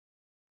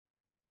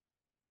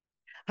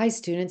Hi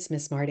students,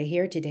 Miss Marta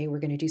here. Today we're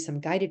going to do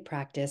some guided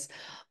practice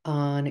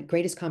on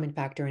greatest common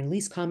factor and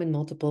least common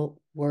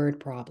multiple word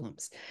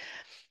problems.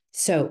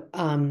 So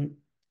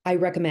I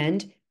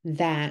recommend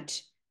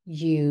that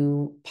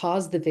you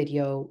pause the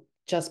video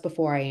just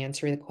before I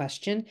answer the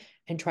question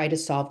and try to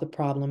solve the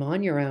problem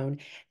on your own,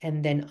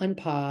 and then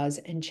unpause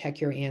and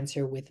check your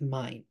answer with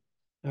mine.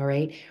 All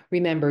right.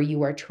 Remember,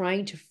 you are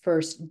trying to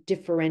first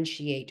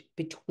differentiate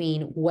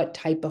between what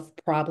type of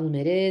problem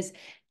it is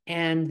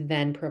and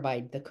then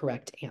provide the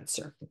correct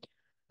answer.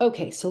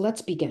 Okay, so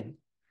let's begin.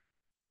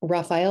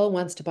 Raphael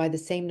wants to buy the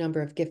same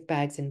number of gift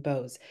bags and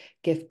bows.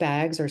 Gift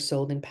bags are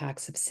sold in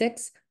packs of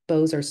 6.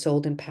 Bows are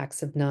sold in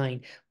packs of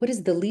 9. What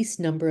is the least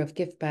number of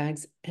gift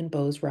bags and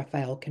bows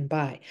Raphael can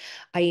buy?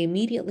 I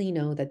immediately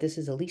know that this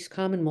is a least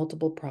common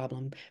multiple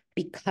problem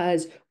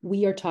because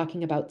we are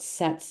talking about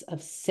sets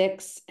of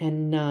 6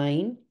 and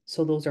 9.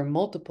 So those are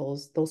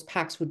multiples. Those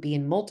packs would be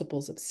in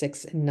multiples of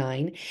 6 and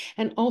 9.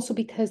 And also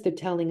because they're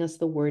telling us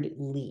the word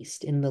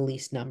least in the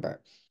least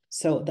number.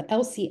 So the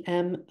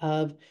LCM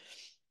of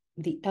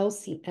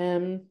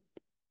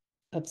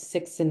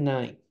 6 and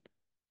 9.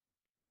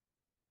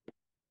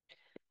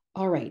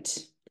 All right.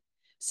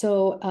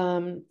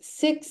 So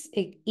 6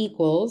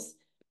 equals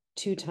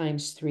 2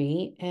 times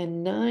 3,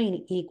 and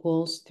 9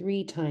 equals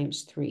 3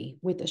 times 3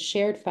 with a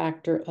shared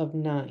factor of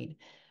 9.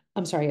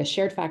 I'm sorry, a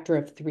shared factor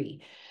of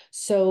 3.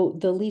 So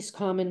the least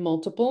common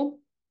multiple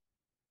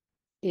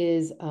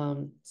is,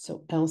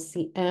 so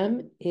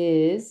LCM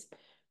is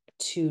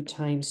 2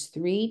 times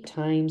 3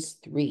 times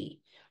 3,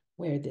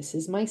 where this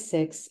is my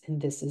 6 and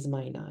this is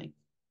my 9.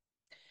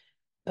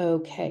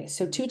 Okay,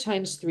 so 2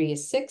 times 3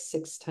 is 6.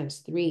 6 times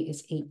 3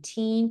 is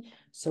 18.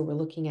 So we're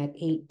looking at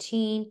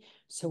 18.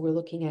 So we're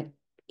looking at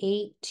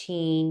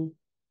 18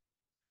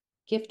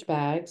 gift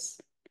bags,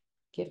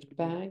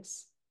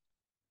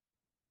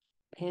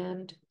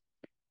 and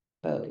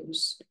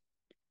bows.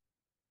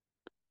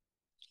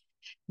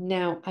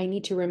 Now, I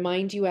need to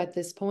remind you at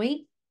this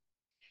point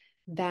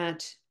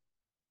that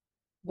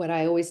what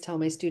I always tell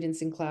my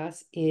students in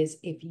class is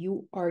if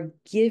you are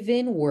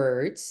given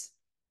words,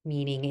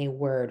 meaning a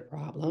word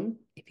problem,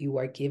 if you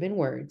are given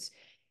words,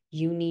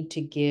 you need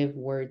to give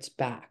words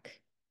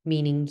back,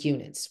 meaning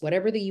units,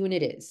 whatever the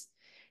unit is.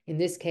 In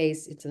this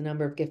case, it's the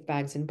number of gift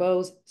bags and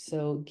bows,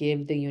 so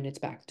give the units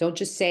back. Don't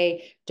just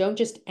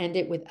end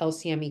it with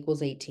LCM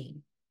equals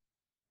 18.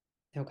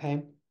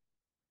 Okay.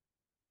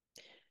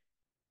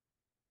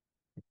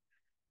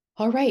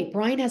 All right,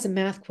 Brian has a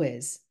math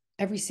quiz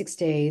every 6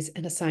 days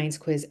and a science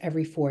quiz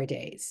every 4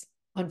 days.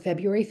 On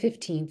February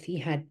 15th, he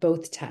had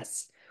both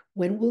tests.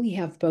 When will he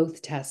have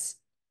both tests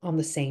on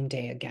the same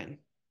day again?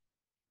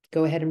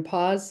 Go ahead and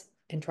pause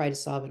and try to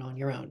solve it on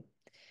your own.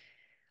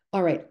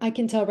 All right, I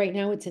can tell right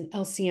now it's an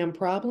LCM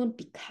problem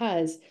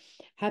because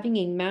having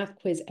a math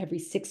quiz every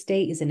 6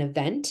 days is an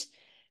event.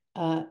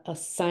 A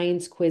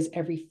science quiz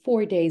every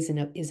 4 days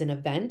is an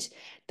event.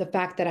 The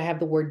fact that I have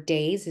the word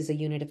days is a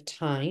unit of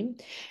time.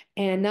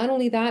 And not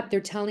only that,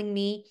 they're telling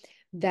me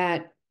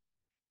that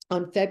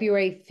on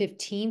February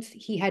 15th,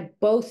 he had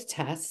both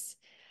tests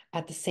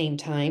at the same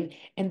time,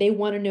 and they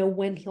want to know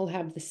when he'll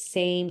have the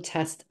same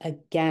test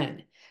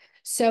again.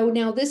 So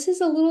now this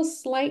is a little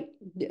slight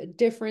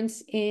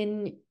difference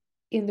in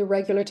the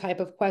regular type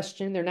of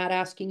question. They're not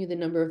asking you the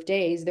number of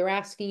days. They're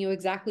asking you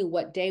exactly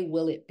what day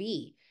will it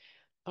be.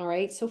 All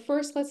right, so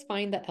first let's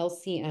find the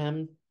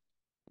LCM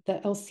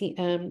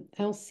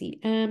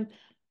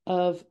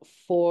of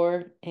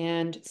 4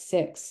 and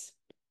 6.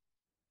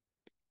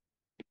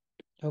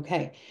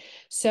 Okay,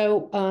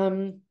 so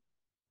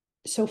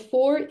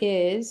 4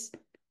 is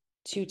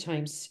 2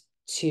 times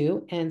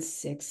 2, and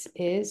 6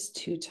 is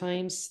 2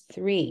 times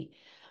 3.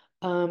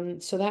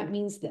 So that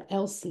means the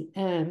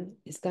LCM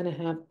is going to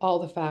have all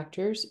the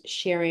factors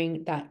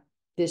sharing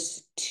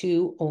this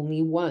 2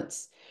 only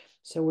once.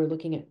 So we're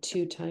looking at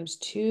 2 times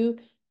 2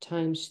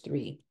 times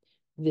 3.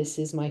 This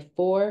is my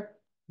 4.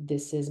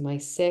 This is my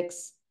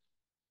 6.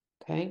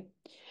 Okay.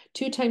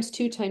 2 times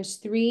 2 times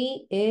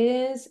 3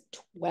 is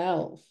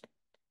 12.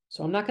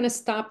 So I'm not going to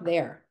stop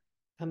there.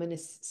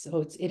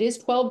 So it is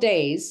 12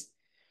 days.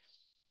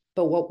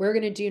 But what we're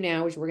going to do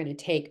now is we're going to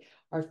take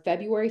our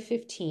February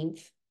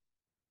 15th,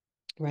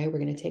 right? We're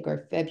going to take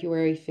our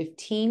February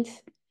 15th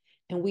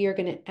and we are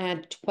going to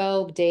add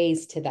 12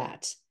 days to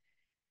that.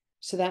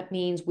 So that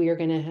means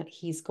Brian's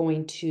going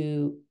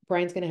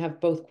to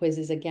have both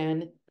quizzes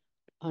again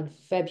on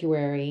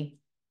February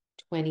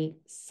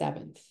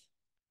 27th.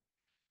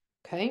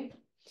 Okay.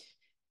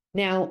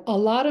 Now, a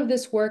lot of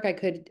this work I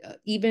could,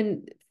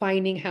 even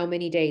finding how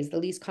many days, the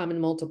least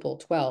common multiple,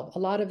 12, a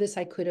lot of this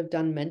I could have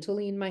done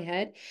mentally in my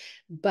head,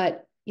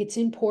 but it's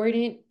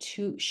important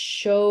to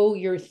show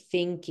your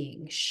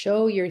thinking,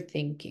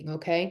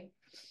 okay?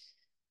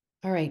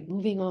 All right,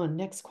 moving on.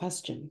 Next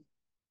question.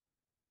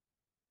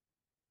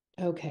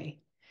 Okay,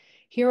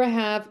 here I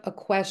have a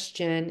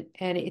question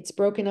and it's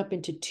broken up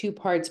into two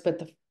parts, but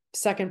the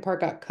second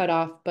part got cut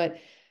off, but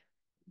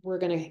we're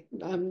gonna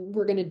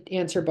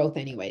answer both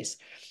anyways.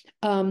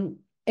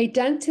 A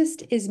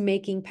dentist is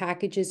making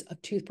packages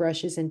of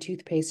toothbrushes and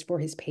toothpaste for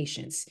his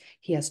patients.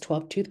 He has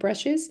 12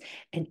 toothbrushes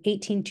and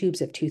 18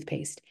 tubes of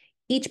toothpaste.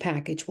 Each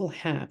package will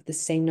have the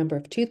same number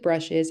of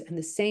toothbrushes and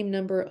the same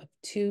number of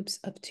tubes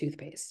of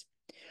toothpaste.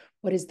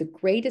 What is the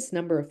greatest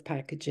number of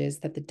packages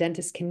that the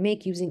dentist can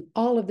make using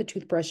all of the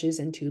toothbrushes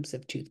and tubes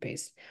of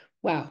toothpaste?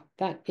 Wow,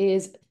 that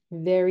is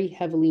very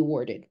heavily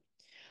worded.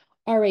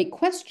 All right,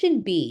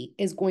 question B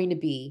is going to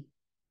be,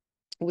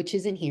 which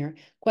is in here.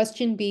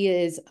 Question B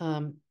is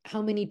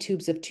how many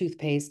tubes of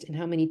toothpaste and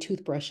how many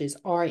toothbrushes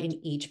are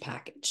in each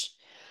package?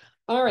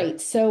 All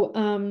right, so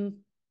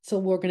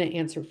we're going to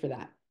answer for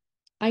that.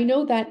 I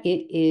know that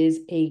it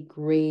is a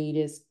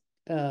greatest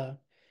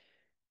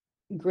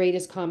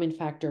common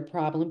factor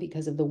problem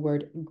because of the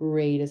word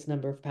greatest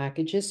number of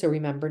packages. So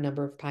remember,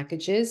 number of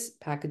packages.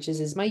 Packages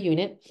is my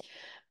unit.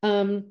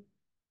 We're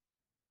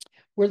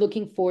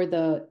looking for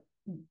the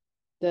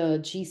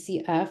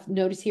GCF.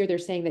 Notice here they're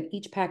saying that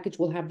each package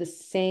will have the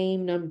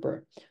same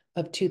number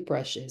of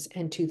toothbrushes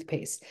and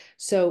toothpaste.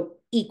 So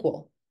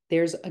equal.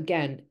 There's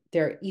again,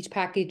 each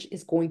package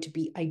is going to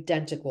be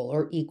identical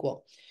or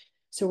equal.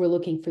 So we're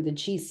looking for the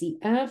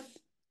GCF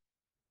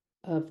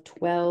of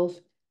 12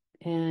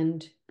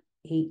 and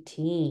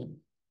 18.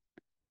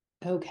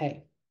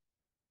 Okay.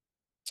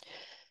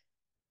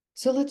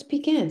 So let's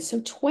begin.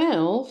 So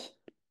 12,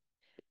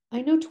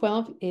 I know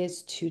 12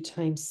 is 2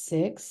 times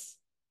 6.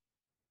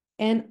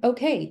 And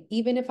okay,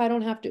 even if I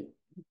don't have to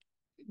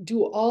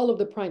do all of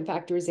the prime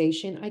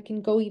factorization, I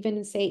can go even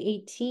and say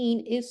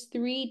 18 is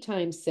 3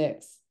 times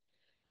 6.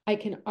 I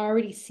can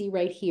already see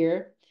right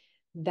here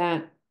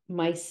that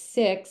my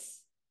 6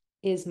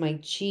 is my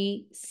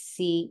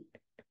GCF.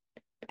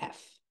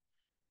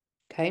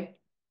 Okay.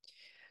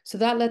 So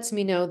that lets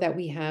me know that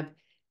we have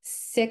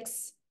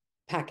 6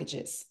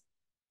 packages.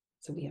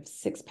 So we have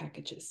 6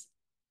 packages.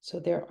 So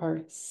there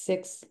are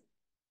 6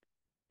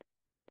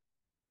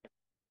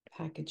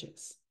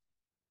 packages.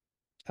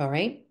 All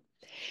right.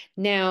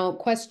 Now,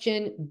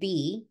 question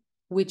B,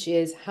 which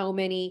is how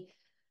many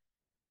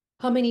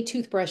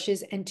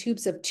toothbrushes and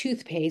tubes of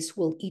toothpaste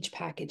will each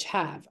package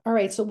have? All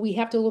right, so we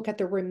have to look at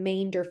the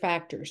remainder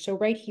factors. So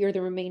right here,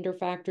 the remainder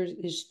factors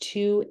is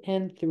 2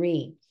 and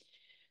 3.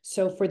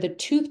 So for the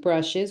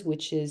toothbrushes,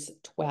 which is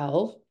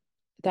 12,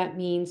 that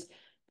means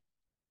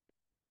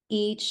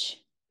each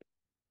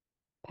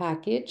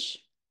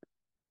package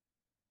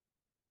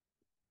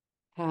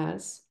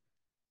has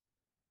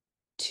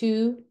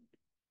 2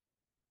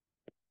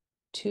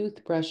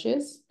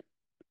 toothbrushes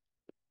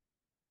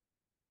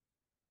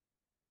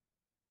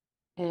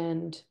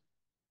and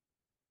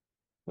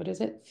what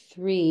is it?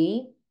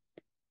 3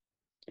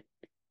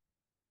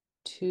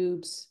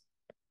 tubes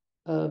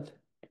of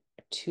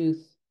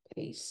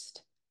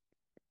toothpaste.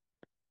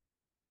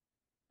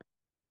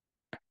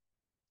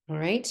 All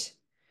right.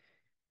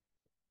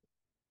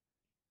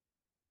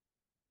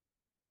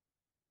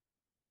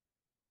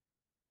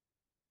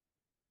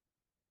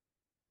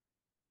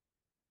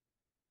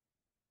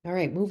 All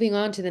right, moving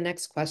on to the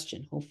next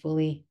question.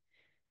 Hopefully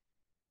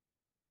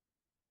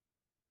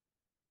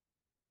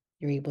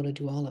you're able to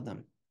do all of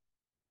them.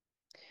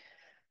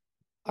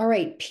 All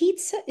right,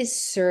 pizza is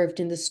served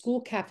in the school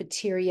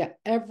cafeteria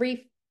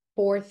every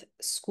 4th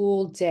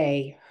school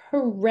day.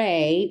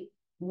 Hooray,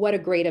 what a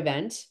great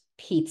event.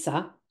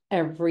 Pizza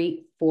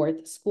every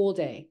 4th school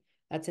day.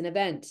 That's an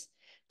event.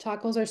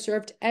 Tacos are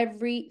served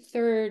every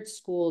 3rd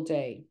school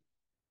day.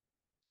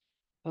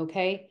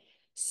 Okay,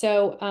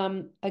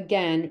 so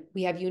again,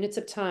 we have units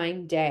of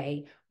time,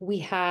 day. We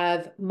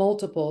have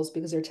multiples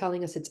because they're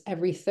telling us it's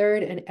every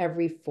 3rd and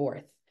every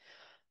 4th.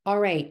 All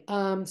right,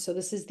 so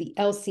this is the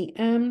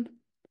LCM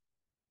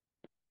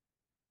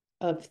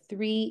of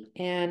 3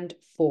 and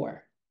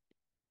 4.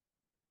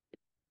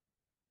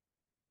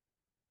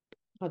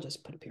 I'll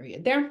just put a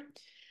period there.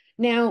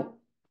 Now,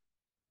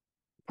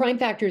 prime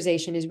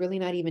factorization is really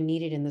not even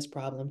needed in this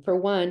problem. For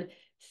one,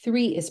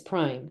 3 is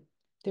prime.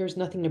 There's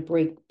nothing to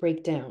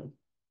break down.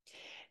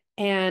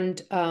 And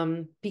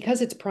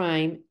because it's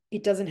prime,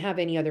 it doesn't have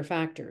any other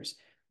factors.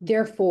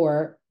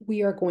 Therefore,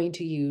 we are going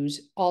to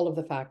use all of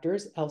the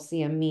factors.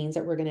 LCM means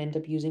that we're going to end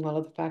up using all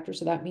of the factors.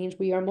 So that means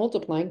we are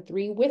multiplying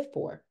 3 with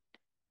 4,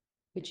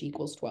 which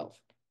equals 12.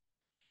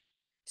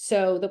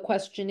 So the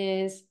question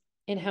is,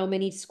 in how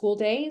many school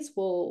days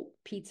will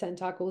pizza and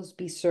tacos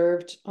be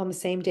served on the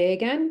same day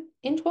again?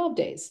 In 12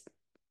 days.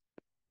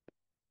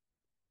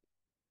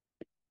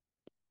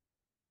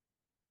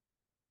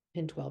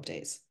 In 12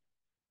 days.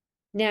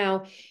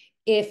 Now,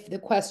 if the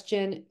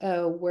question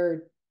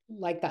were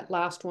like that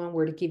last one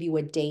were to give you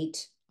a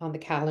date on the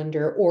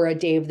calendar or a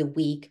day of the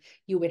week,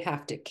 you would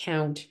have to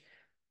count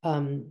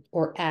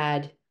or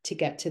add to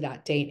get to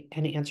that date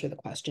and answer the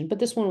question. But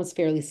this one was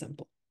fairly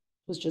simple.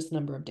 It was just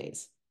number of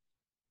days.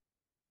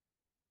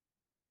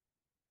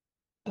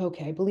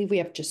 Okay, I believe we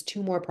have just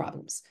 2 more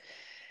problems.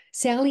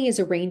 Sally is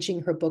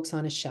arranging her books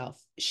on a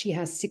shelf. She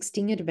has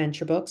 16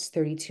 adventure books,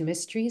 32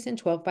 mysteries, and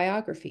 12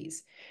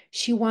 biographies.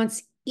 She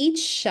wants each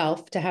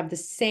shelf to have the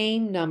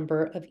same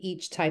number of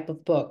each type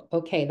of book.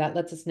 Okay, that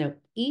lets us know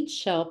each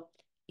shelf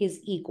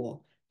is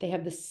equal They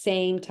have the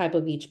same type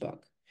of each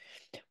book.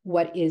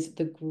 What is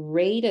the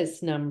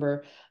greatest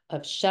number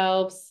of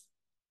shelves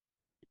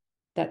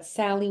that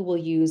Sally will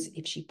use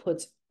if she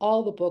puts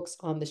all the books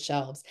on the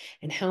shelves?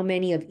 And how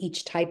many of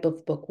each type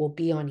of book will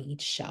be on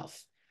each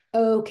shelf?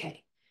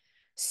 Okay,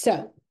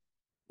 so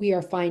we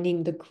are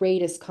finding the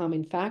greatest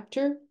common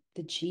factor,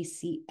 the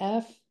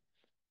GCF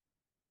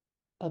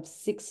of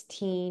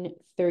 16,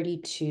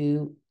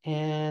 32,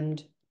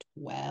 and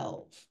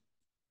 12.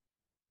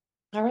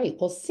 All right,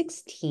 well,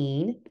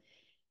 16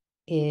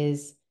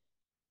 is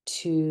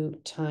 2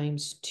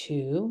 times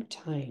 2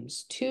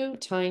 times 2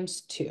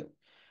 times 2.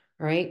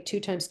 All right, 2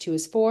 times 2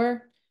 is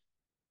 4.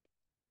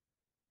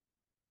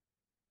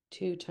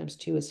 2 times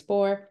 2 is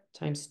 4,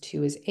 times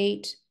 2 is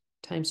 8,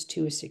 times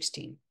 2 is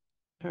 16.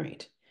 All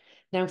right,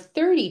 now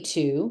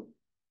 32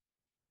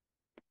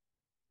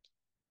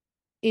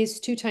 is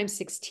 2 times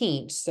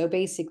 16. So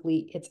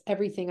basically, it's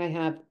everything I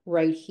have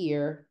right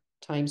here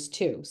times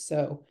 2.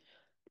 So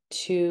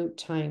 2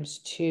 times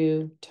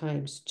 2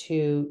 times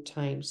 2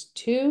 times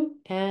 2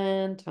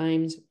 and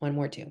times one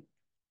more 2.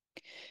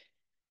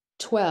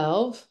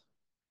 12,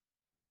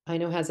 I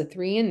know has a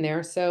 3 in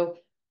there. So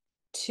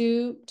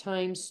 2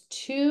 times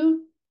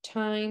 2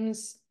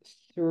 times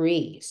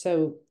 3.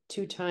 So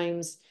 2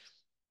 times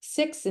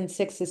 6, and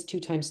 6 is 2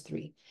 times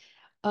 3.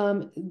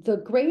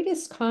 The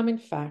greatest common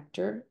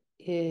factor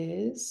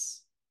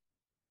is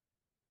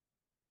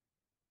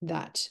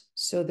that.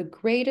 So the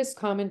greatest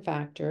common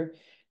factor,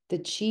 the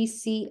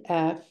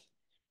GCF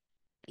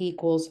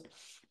equals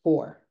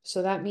 4.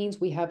 So that means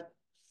we have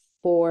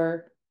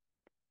 4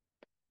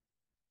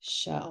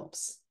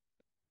 shelves.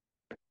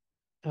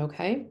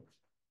 Okay.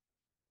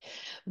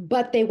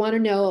 But they want to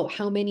know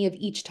how many of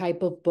each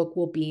type of book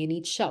will be in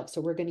each shelf. So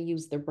we're going to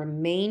use the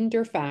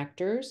remainder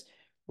factors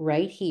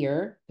right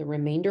here,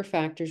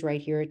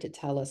 to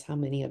tell us how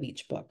many of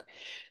each book.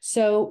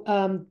 So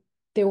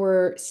there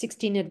were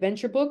 16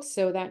 adventure books.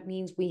 So that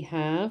means we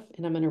have,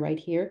 and I'm going to write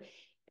here,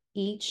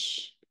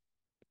 each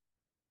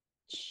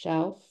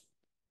shelf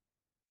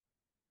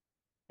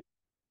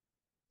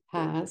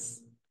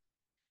has,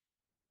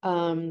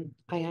 I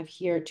have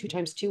here 2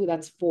 times 2,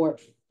 that's 4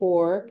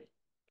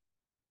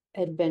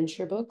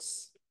 adventure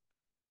books.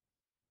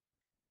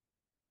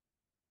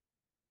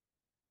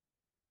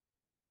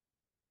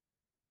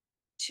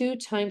 2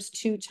 times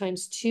 2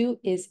 times 2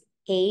 is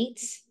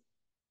 8,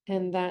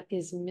 and that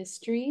is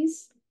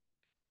mysteries.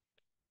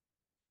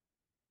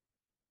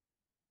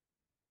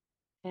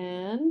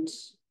 And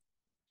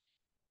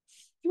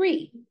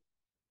 3.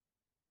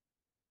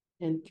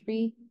 And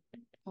 3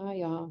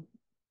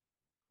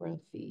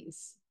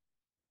 biographies.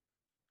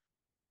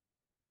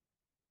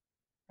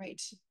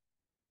 Right.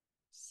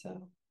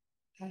 So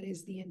that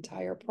is the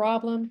entire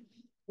problem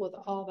with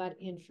all that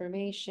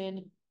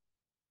information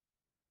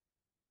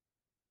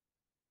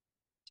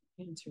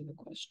to answer the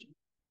question.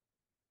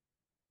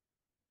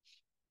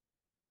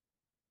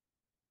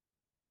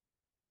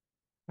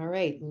 All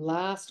right,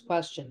 last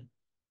question.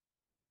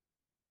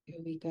 Here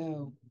we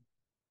go.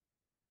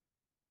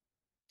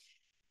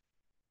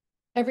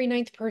 Every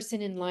 9th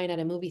person in line at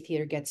a movie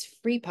theater gets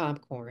free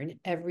popcorn.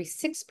 Every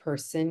 6th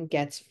person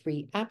gets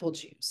free apple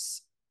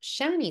juice.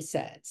 Shani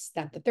says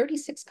that the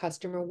 36th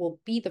customer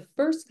will be the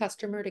first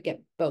customer to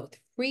get both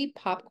free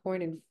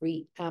popcorn and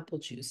free apple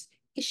juice.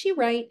 Is she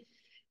right?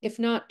 If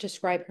not,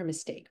 describe her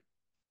mistake.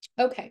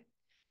 Okay,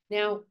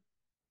 now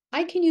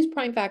I can use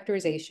prime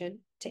factorization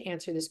to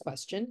answer this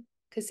question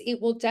because it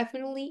will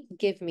definitely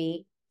give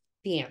me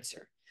the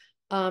answer.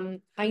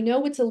 I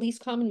know it's a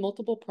least common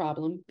multiple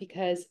problem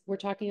because we're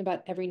talking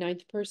about every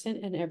 9th person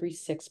and every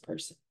 6th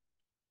person.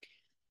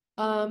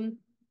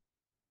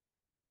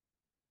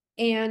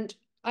 And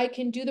I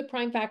can do the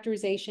prime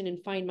factorization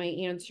and find my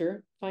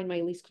answer, find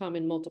my least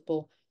common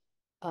multiple,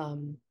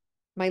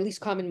 my least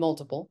common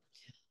multiple.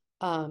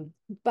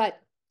 But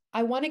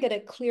I want to get a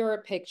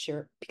clearer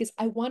picture because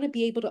I want to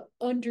be able to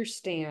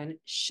understand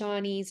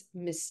Shani's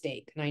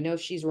mistake. And I know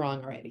she's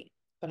wrong already,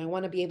 but I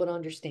want to be able to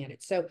understand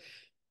it. So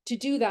to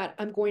do that,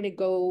 I'm going to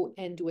go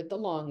and do it the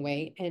long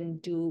way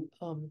and do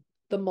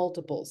the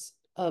multiples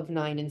of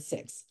 9 and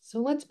 6. So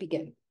let's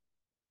begin.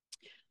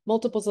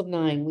 Multiples of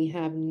 9, we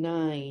have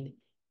 9,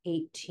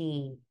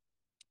 18,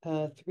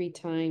 3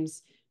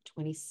 times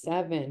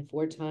 27,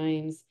 4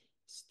 times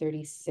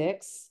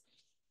 36,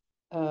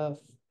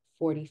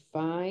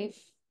 45,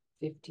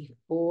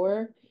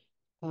 54,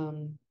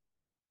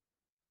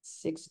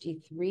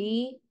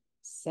 63,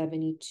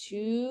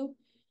 72.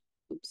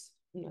 Oops,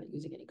 I'm not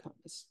using any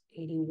commas.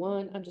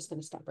 81. I'm just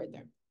going to stop right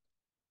there.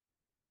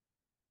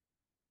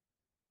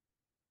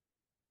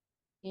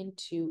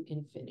 Into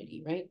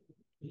infinity, right?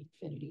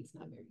 Infinity is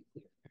not very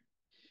clear.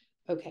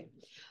 Okay,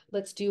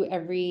 let's do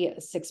every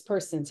 6th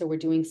person. So we're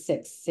doing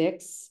 6.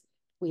 6,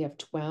 we have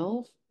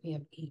 12, we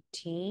have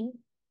 18,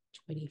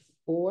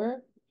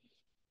 24,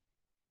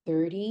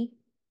 30,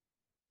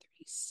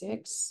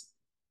 36,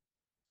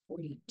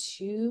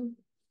 42,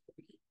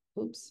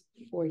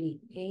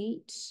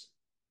 48,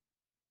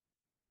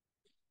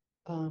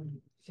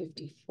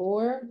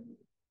 54,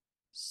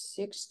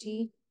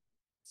 60,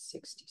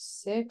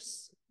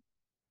 66,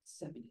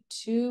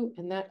 72,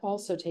 and that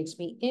also takes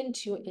me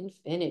into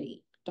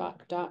infinity.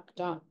 Dot, dot,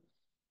 dot.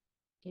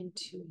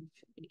 Into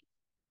infinity.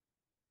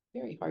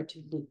 Very hard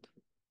to loop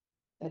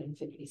that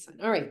infinity sign.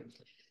 All right.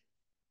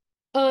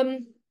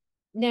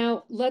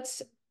 Now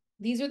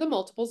these are the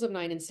multiples of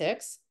 9 and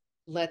 6.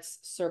 Let's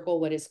circle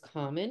what is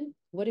common.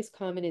 What is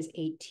common is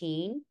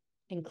 18.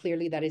 And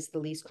clearly that is the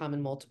least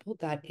common multiple.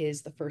 That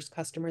is the first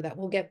customer that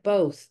will get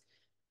both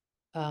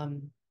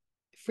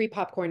free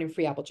popcorn and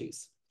free apple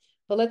juice.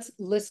 But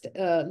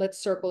let's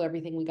circle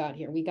everything we got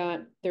here. We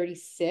got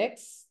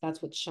 36.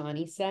 That's what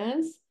Shawnee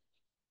says.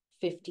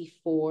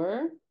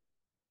 54,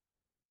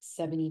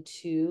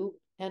 72.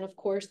 And of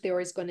course, there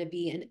is going to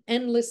be an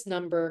endless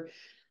number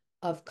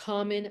of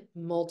common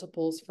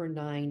multiples for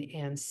 9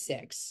 and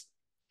 6.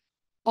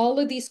 All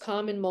of these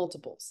common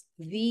multiples,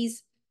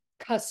 these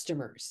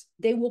customers,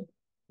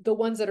 the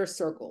ones that are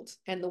circled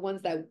and the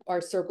ones that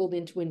are circled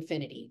into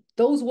infinity,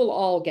 those will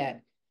all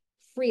get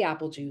free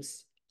apple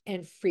juice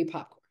and free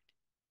popcorn.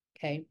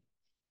 Okay.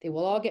 They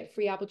will all get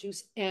free apple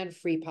juice and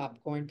free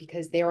popcorn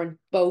because they're on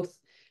both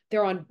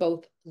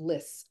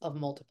lists of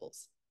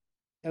multiples.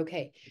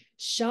 Okay.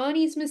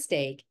 Shawnee's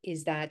mistake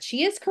is that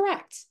she is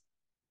correct.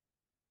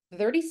 The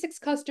 36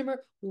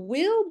 customer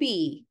will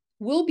be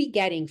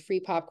getting free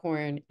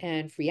popcorn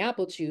and free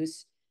apple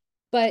juice,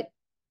 but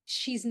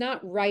she's not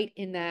right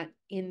in that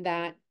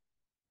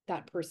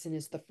person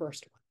is the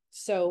first one.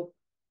 So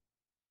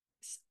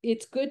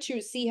it's good to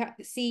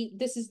see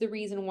this is the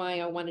reason why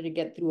I wanted to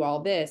get through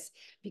all this,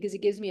 because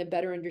it gives me a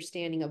better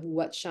understanding of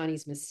what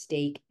Shawnee's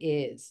mistake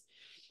is.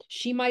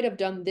 She might have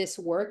done this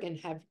work and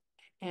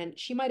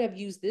she might have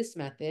used this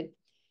method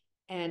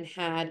and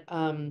had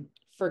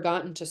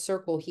forgotten to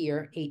circle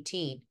here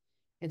 18.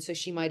 And so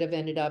she might have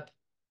ended up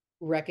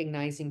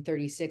recognizing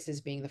 36 as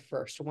being the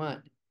first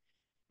one.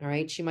 All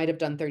right. She might have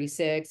done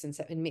 36 and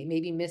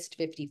maybe missed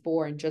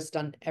 54 and just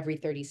done every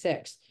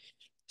 36.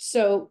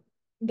 So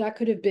that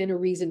could have been a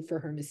reason for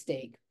her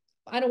mistake.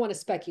 I don't want to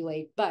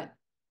speculate, but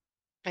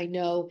I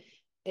know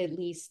at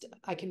least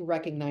I can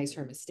recognize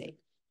her mistake.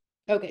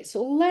 Okay,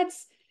 so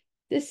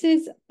this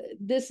is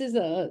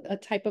a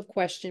type of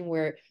question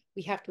where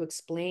we have to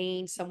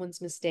explain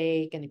someone's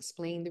mistake and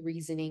explain the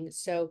reasoning.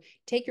 So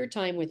take your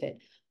time with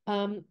it.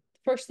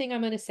 First thing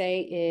I'm going to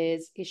say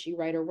is she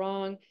right or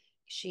wrong?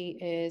 She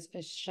is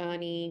a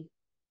Shawnee.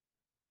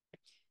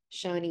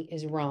 Shawnee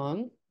is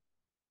wrong.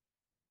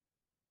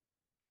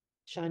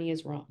 Shawnee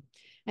is wrong.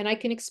 And I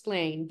can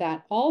explain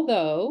that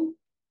although,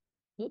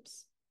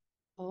 oops,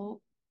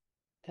 all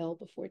L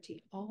before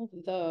T,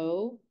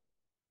 although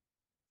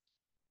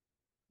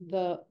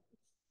the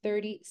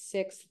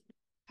 36th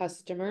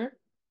customer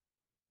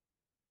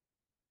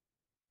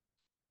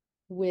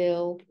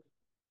will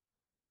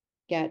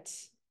get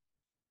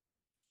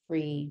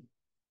free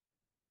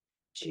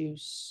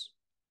juice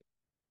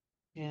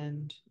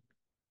and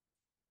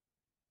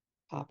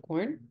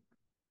popcorn.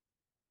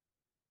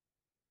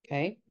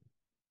 Okay.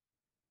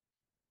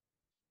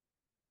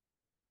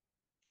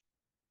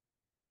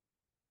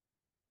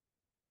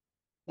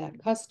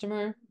 That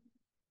customer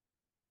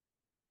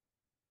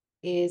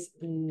is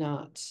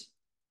not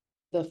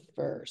the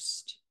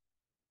first.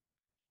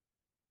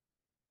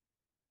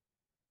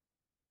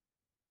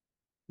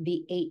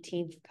 The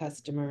 18th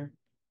customer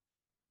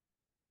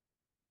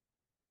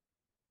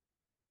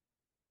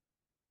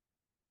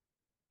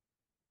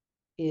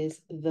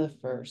is the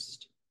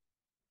first.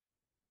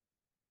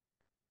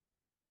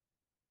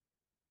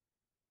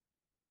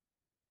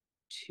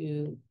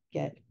 To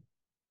get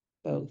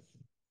both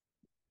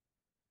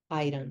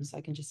items.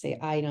 I can just say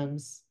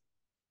items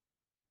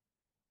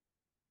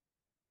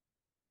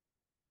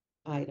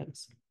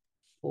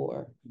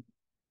for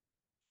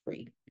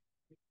free.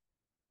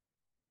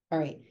 All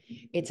right.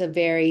 It's a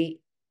very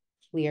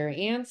clear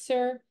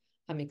answer.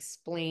 I'm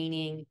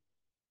explaining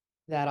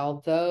that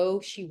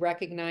although she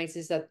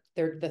recognizes that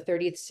the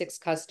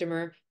 36th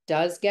customer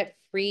does get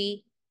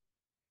free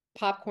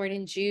popcorn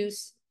and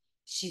juice,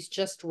 she's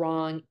just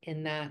wrong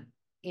in that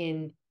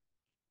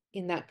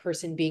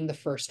person being the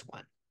first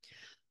one.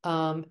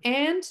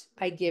 And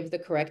I give the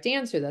correct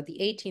answer that the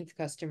 18th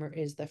customer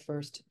is the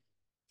first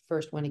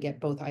one to get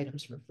both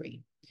items for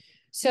free.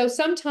 So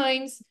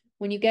sometimes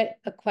when you get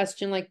a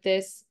question like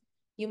this,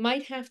 you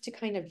might have to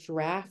kind of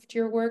draft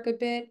your work a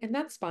bit, and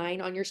that's fine.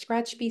 On your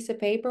scratch piece of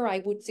paper, I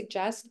would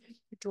suggest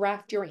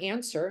draft your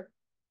answer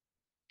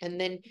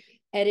and then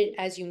edit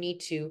as you need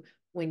to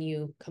when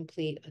you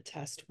complete a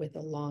test with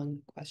a long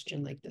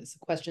question like this, a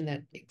question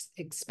that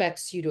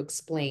expects you to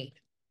explain.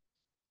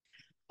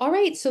 All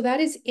right, so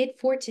that is it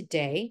for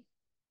today.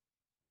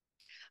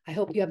 I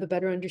hope you have a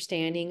better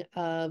understanding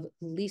of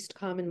least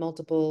common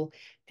multiple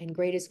and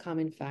greatest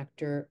common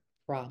factor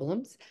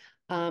problems.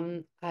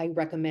 I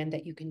recommend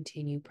that you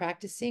continue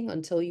practicing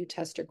until you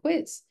test or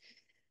quiz.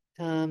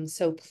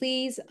 So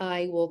please,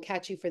 I will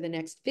catch you for the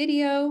next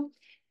video.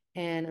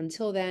 And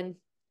until then,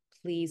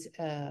 please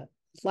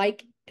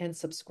like and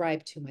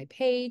subscribe to my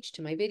page,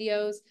 to my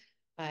videos.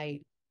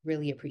 I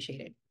really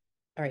appreciate it.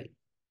 All right.